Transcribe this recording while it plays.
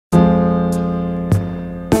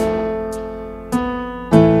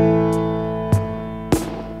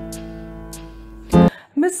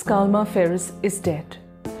Miss Calma Ferris is dead.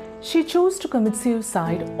 She chose to commit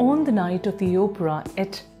suicide on the night of the opera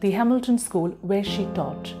at the Hamilton School where she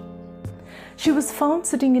taught. She was found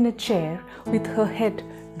sitting in a chair with her head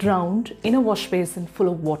drowned in a wash basin full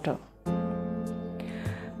of water.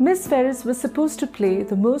 Miss Ferris was supposed to play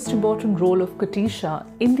the most important role of Katisha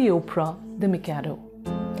in the opera The Mikado.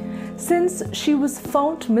 Since she was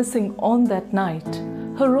found missing on that night,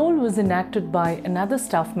 her role was enacted by another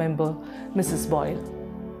staff member, Mrs. Boyle.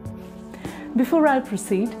 Before I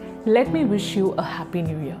proceed, let me wish you a Happy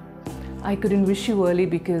New Year. I couldn't wish you early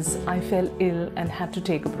because I fell ill and had to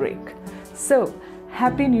take a break. So,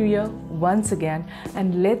 Happy New Year once again,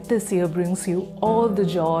 and let this year brings you all the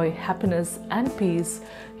joy, happiness and peace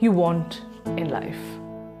you want in life.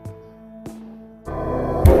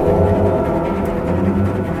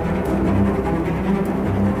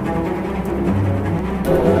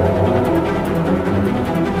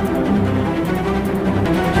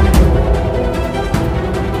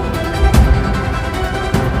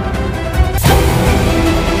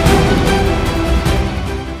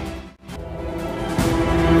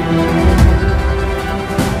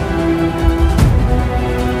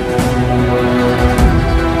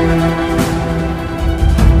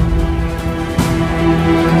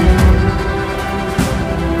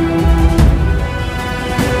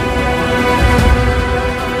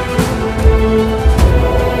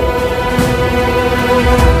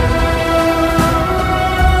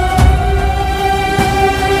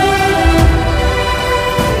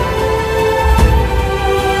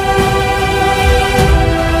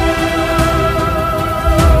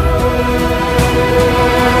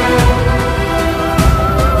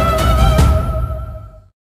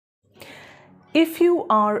 If you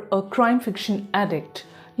are a crime fiction addict,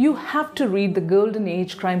 you have to read the golden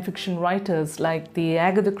age crime fiction writers like the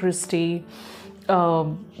Agatha Christie,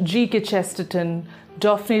 G.K. Chesterton,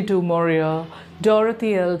 Daphne du Maurier,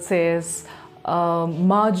 Dorothy L. Sayers,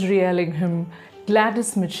 Marjorie Allingham,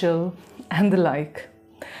 Gladys Mitchell, and the like.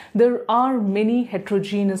 There are many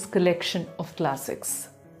heterogeneous collection of classics.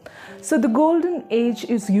 So the golden age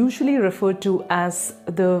is usually referred to as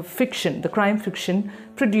the fiction, the crime fiction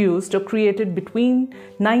produced or created between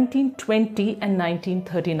 1920 and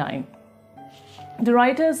 1939. The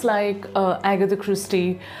writers like Agatha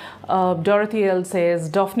Christie, Dorothy L. Sayers,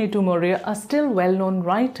 Daphne du Maurier are still well-known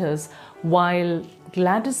writers, while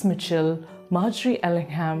Gladys Mitchell, Marjorie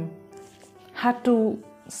Allingham had to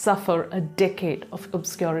suffer a decade of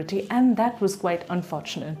obscurity, and that was quite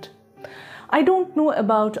unfortunate. I don't know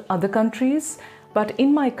about other countries, but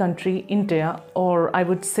in my country, India, or I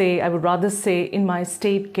would rather say in my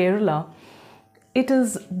state, Kerala, it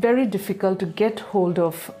is very difficult to get hold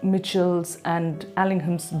of Mitchell's and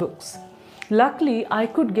Allingham's books. Luckily, I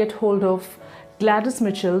could get hold of Gladys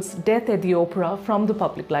Mitchell's Death at the Opera from the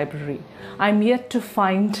public library. I'm yet to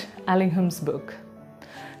find Allingham's book.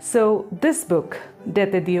 So this book,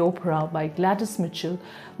 Death at the Opera by Gladys Mitchell,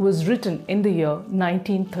 was written in the year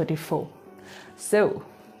 1934. So,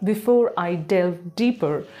 before I delve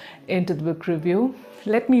deeper into the book review,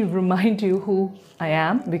 let me remind you who I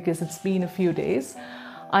am, because it's been a few days.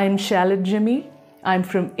 I am Shalet Jimmy. I'm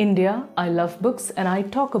from India. I love books and I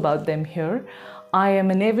talk about them here. I am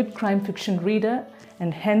an avid crime fiction reader,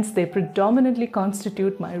 and hence they predominantly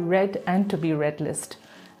constitute my read and to be read list.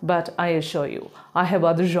 But I assure you, I have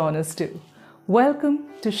other genres too. Welcome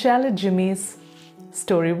to Shalet Jimmy's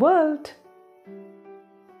Story World.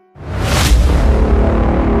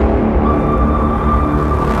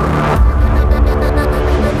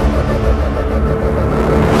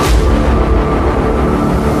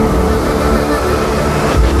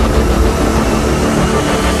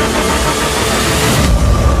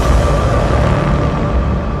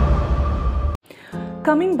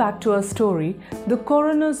 Coming back to our story, the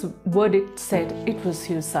coroner's verdict said it was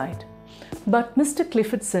suicide. But Mr.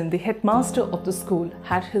 Cliffordson, the headmaster of the school,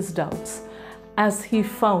 had his doubts, as he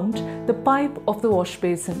found the pipe of the wash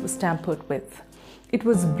basin was tampered with. It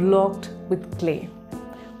was blocked with clay.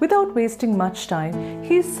 Without wasting much time,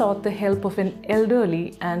 he sought the help of an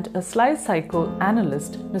elderly and a sly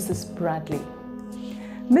psychoanalyst, Mrs. Bradley.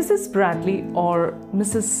 Mrs. Bradley, or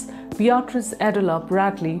Mrs. Beatrice Adela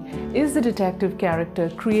Bradley, is the detective character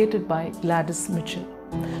created by Gladys Mitchell.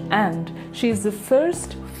 And she is the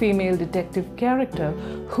first female detective character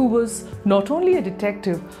who was not only a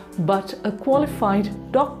detective but a qualified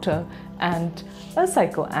doctor and a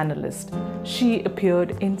psychoanalyst. She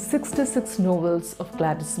appeared in 66 novels of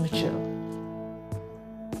Gladys Mitchell.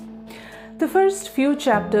 The first few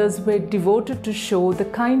chapters were devoted to show the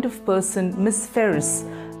kind of person Miss Ferris,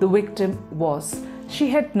 the victim, was. She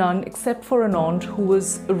had none except for an aunt who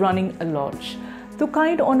was running a lodge. Though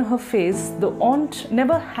kind on her face, the aunt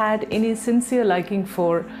never had any sincere liking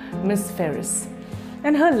for Miss Ferris.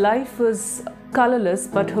 And her life was colorless,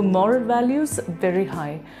 but her moral values very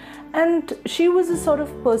high. And she was a sort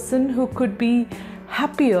of person who could be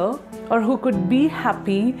happier, or who could be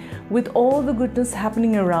happy with all the goodness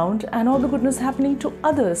happening around and all the goodness happening to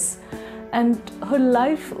others. And her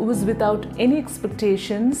life was without any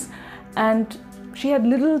expectations, and she had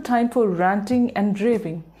little time for ranting and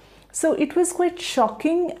raving. So it was quite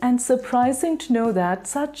shocking and surprising to know that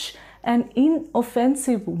such an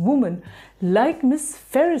inoffensive woman like Miss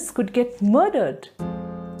Ferris could get murdered.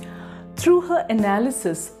 Through her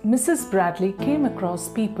analysis, Mrs. Bradley came across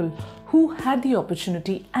people who had the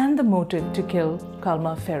opportunity and the motive to kill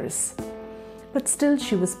Calma Ferris. But still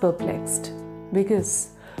she was perplexed,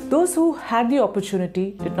 because those who had the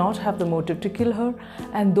opportunity did not have the motive to kill her,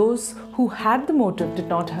 and those who had the motive did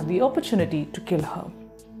not have the opportunity to kill her.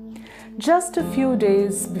 Just a few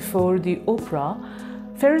days before the opera,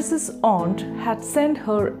 Ferris's aunt had sent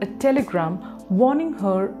her a telegram warning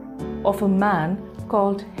her of a man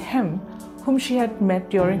called Hem, whom she had met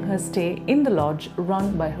during her stay in the lodge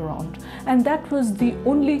run by her aunt. And that was the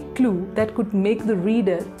only clue that could make the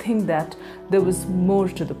reader think that there was more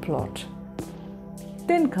to the plot.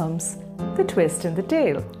 Then comes the twist in the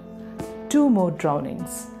tale. 2 more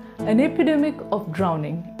drownings. An epidemic of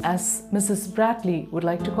drowning, as Mrs. Bradley would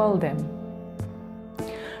like to call them.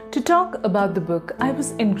 To talk about the book, I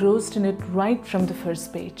was engrossed in it right from the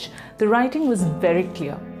first page. The writing was very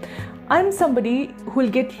clear. I'm somebody who will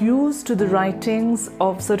get used to the writings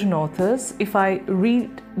of certain authors if I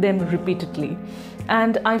read them repeatedly.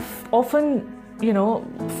 And I've often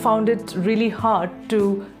found it really hard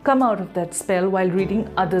to come out of that spell while reading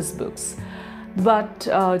others' books. But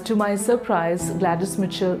to my surprise, Gladys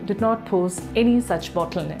Mitchell did not pose any such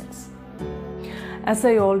bottlenecks. As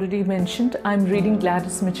I already mentioned, I'm reading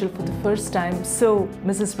Gladys Mitchell for the first time, so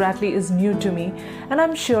Mrs. Bradley is new to me, and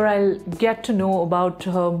I'm sure I'll get to know about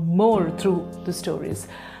her more through the stories.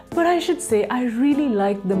 But I should say, I really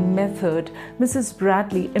like the method Mrs.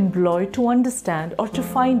 Bradley employed to understand or to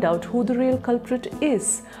find out who the real culprit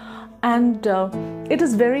is. And it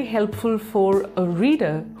is very helpful for a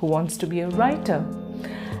reader who wants to be a writer.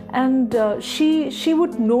 And she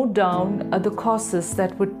would note down the causes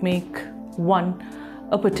that would make one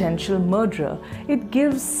a potential murderer. It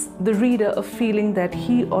gives the reader a feeling that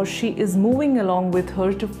he or she is moving along with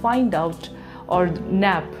her to find out or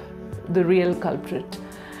nab the real culprit.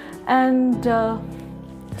 And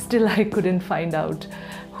still I couldn't find out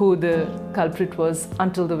who the culprit was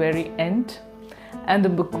until the very end, and the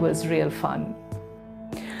book was real fun.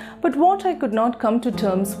 But what I could not come to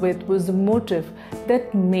terms with was the motive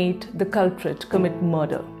that made the culprit commit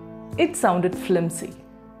murder. It sounded flimsy.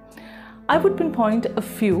 I would pinpoint a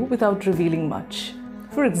few without revealing much.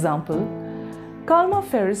 For example, Calma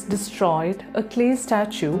Ferris destroyed a clay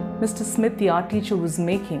statue Mr. Smith, the art teacher, was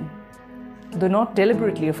making. Though not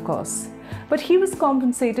deliberately, of course. But he was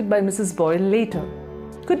compensated by Mrs. Boyle later.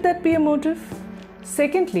 Could that be a motive?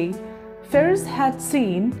 Secondly, Ferris had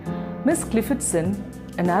seen Miss Cliffordson,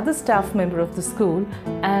 another staff member of the school,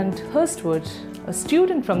 and Hurstwood, a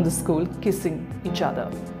student from the school, kissing each other.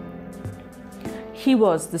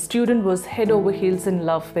 The student was head over heels in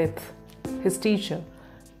love with his teacher.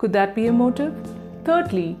 Could that be a motive?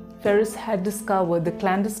 Thirdly, Ferris had discovered the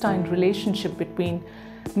clandestine relationship between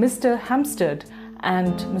Mr. Hampstead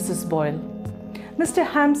and Mrs. Boyle. Mr.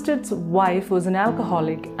 Hampstead's wife was an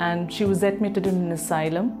alcoholic and she was admitted in an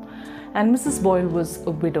asylum, and Mrs. Boyle was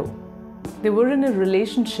a widow. They were in a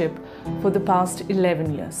relationship for the past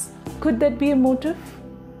 11 years. Could that be a motive?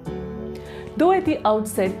 Though at the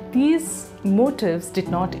outset these motives did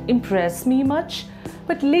not impress me much,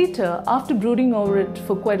 but later, after brooding over it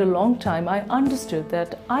for quite a long time, I understood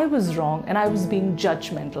that I was wrong and I was being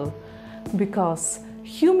judgmental, because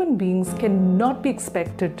human beings cannot be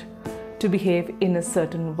expected to behave in a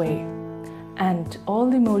certain way, and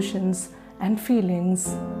all emotions and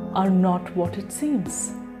feelings are not what it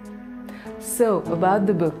seems. So about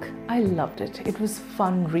the book, I loved it. It was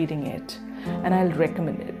fun reading it, and I'll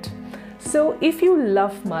recommend it. So if you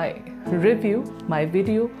love my review, my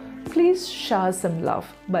video, please shower some love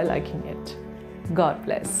by liking it. God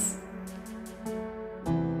bless.